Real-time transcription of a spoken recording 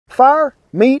fire,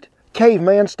 meat,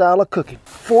 caveman style of cooking.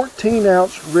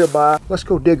 14-ounce ribeye. Let's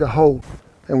go dig a hole.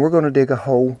 And we're going to dig a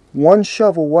hole 1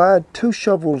 shovel wide, 2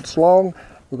 shovels long.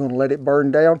 We're going to let it burn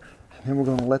down, and then we're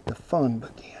going to let the fun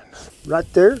begin. Right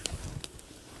there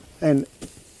and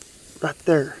right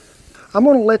there. I'm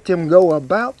going to let them go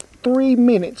about 3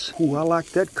 minutes. Ooh, I like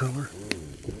that color.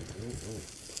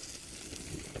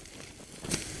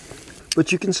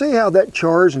 But you can see how that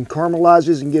chars and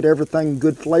caramelizes and get everything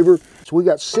good flavor. So we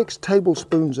got 6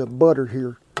 tablespoons of butter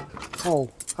here. Oh,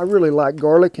 I really like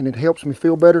garlic and it helps me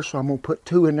feel better, so I'm going to put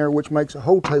 2 in there, which makes a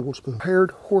whole tablespoon.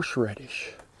 Pared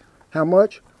horseradish. How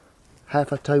much?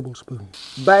 Half a tablespoon.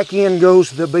 Back in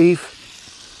goes the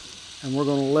beef, and we're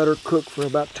going to let her cook for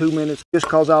about 2 minutes. Just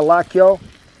because I like y'all,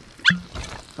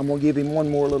 I'm going to give him one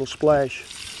more little splash.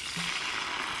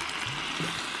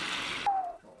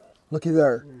 Looky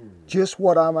there. Just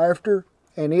what I'm after,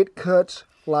 and it cuts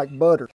like butter.